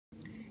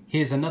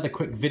Here's another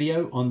quick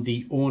video on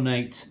the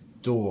Ornate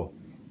door.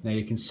 Now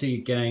you can see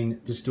again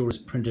this door is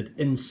printed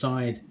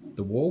inside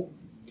the wall,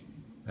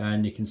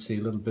 and you can see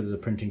a little bit of the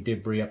printing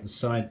debris up the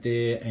side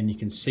there, and you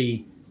can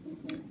see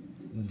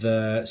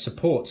the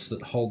supports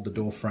that hold the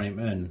door frame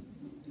in.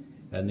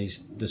 And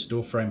this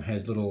door frame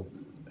has little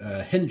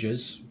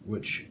hinges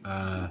which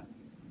are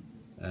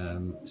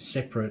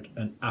separate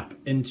and up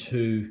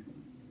into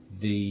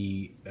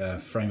the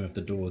frame of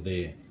the door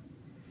there.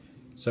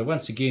 So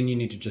once again you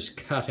need to just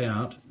cut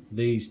out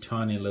these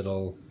tiny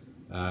little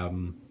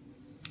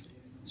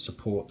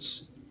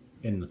supports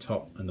in the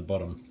top and the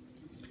bottom.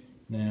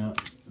 Now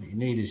what you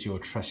need is your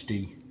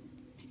trusty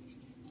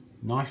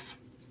knife,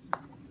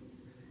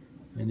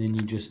 and then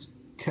you just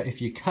cut.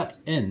 If you cut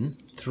in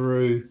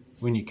through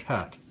when you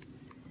cut,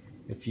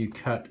 if you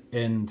cut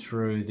in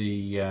through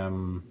the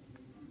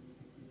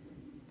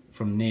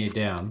from there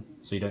down,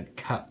 so you don't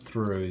cut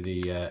through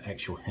the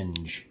actual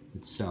hinge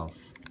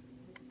itself.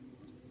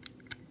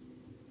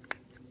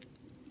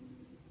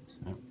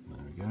 So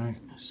there we go.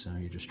 So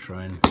you just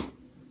try and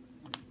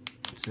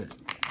that's it,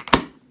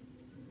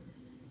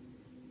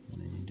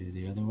 and then you do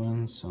the other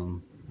ones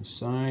on the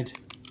side.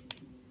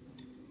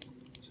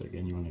 So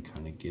again, you want to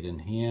kind of get in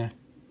here,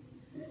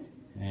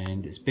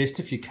 and it's best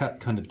if you cut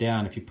kind of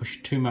down. If you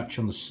push too much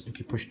on the, if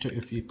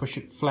you push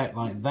it flat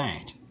like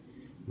that,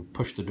 you'll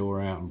push the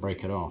door out and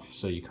break it off.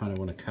 So you kind of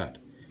want to cut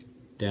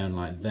down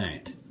like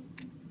that.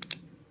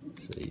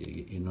 So you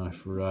get your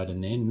knife right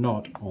in there,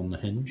 not on the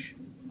hinge.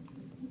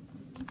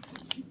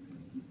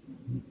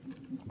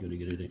 You've got to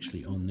get it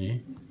actually on there.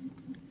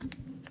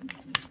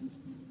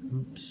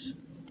 Oops.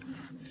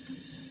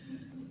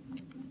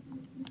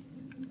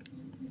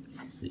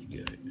 There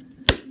you go.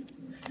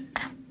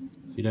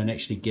 If you don't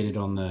actually get it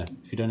on the,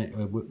 if you don't,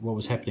 what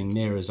was happening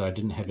there is I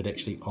didn't have it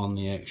actually on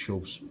the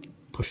actual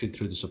pushing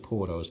through the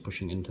support. I was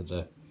pushing into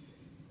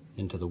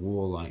the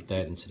wall like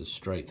that instead of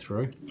straight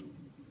through.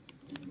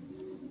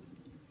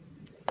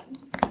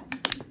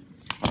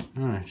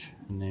 Alright,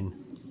 and then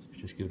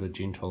just give it a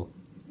gentle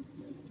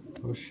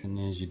push, and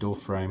there's your door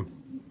frame,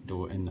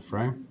 door in the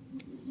frame.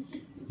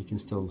 You can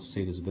still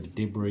see there's a bit of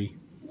debris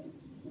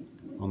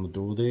on the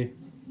door there,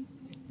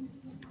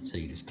 so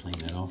you just clean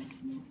that off.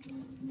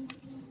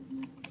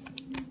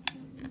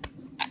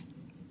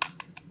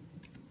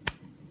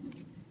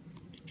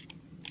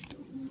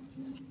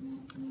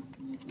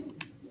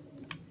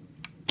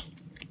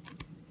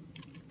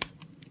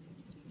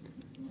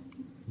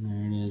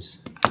 There it is.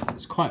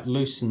 It's quite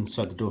loose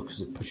inside the door because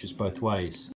it pushes both ways.